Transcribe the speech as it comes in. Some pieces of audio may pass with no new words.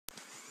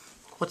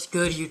What's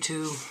good,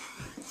 YouTube?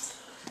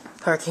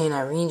 Hurricane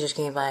Irene just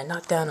came by and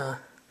knocked down a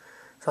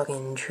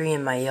fucking tree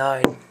in my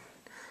yard. Look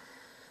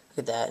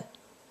at that.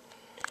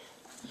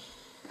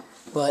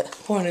 But the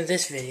point of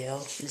this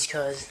video is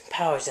because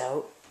power's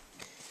out.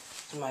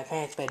 So my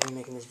parents' bedroom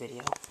making this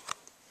video.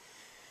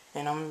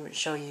 And I'm going to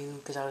show you,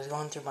 because I was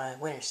going through my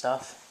winter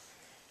stuff,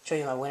 show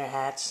you my winter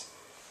hats.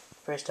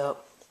 First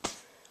up,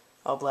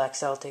 all black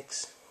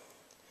Celtics.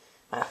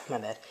 My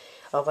bad.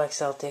 All black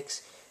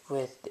Celtics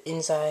with the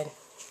inside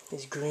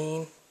is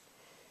green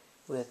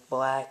with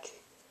black.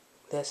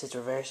 This is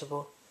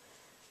reversible.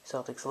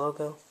 Celtics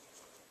logo.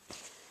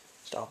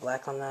 Just all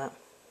black on that.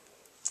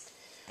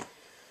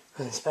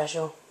 And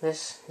special,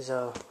 this is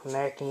a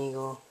American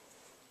Eagle.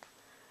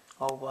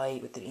 All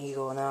white with an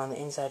eagle, and then on the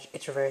inside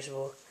it's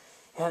reversible.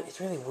 You know, it's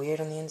really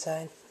weird on the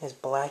inside. It's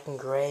black and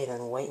gray and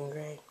then white and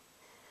gray.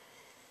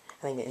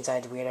 I think the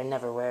inside's weird. I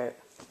never wear it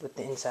with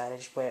the inside. I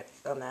just wear it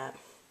on that.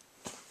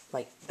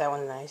 Like, that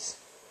one's nice.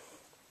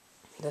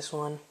 This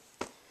one,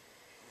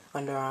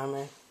 Under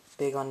Armour.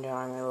 Big Under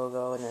Armour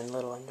logo, and then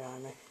little Under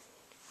Armour.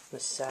 The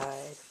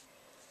side.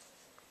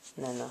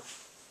 And then the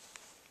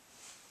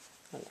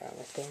Under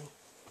Armour thing.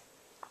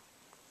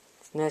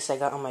 And this I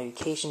got on my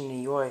vacation in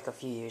New York a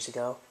few years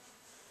ago.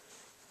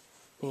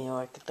 New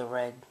York with the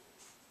red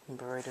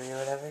embroidery or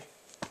whatever.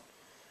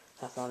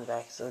 Nothing on the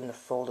back, so in the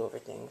fold over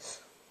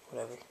things.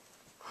 Whatever.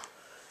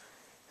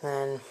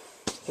 Then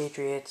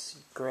Patriots,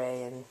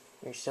 gray and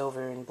or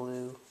silver and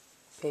blue.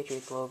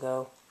 Patriots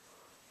logo,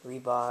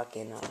 Reebok,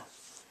 and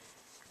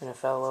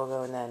NFL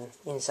logo, and then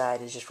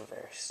inside is just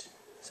reversed.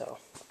 So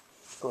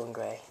blue and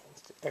gray,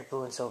 or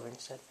blue and silver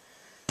instead.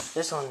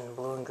 This one,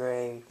 blue and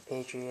gray,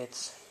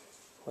 Patriots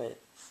with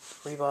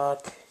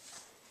Reebok,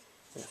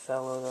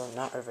 NFL logo,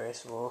 not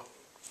reversible.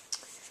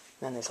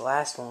 And then this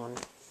last one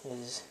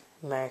is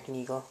American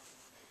Eagle.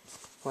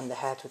 One of the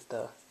hats with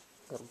the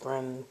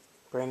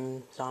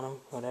brims on them,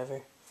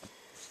 whatever.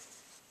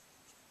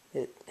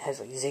 It has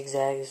like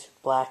zigzags,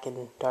 black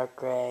and dark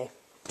gray.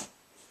 And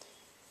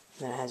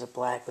then it has a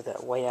black with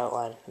a white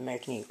outline,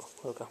 American Eagle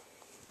logo.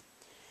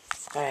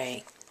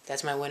 Alright,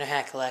 that's my winter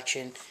hat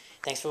collection.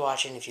 Thanks for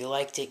watching. If you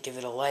liked it, give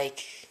it a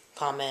like,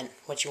 comment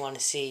what you want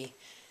to see,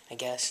 I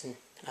guess. And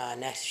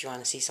next, if you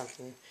want to see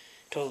something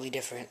totally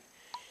different.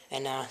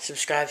 And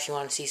subscribe if you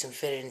want to see some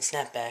fitted and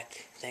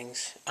snapback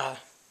things.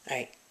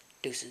 Alright,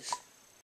 deuces.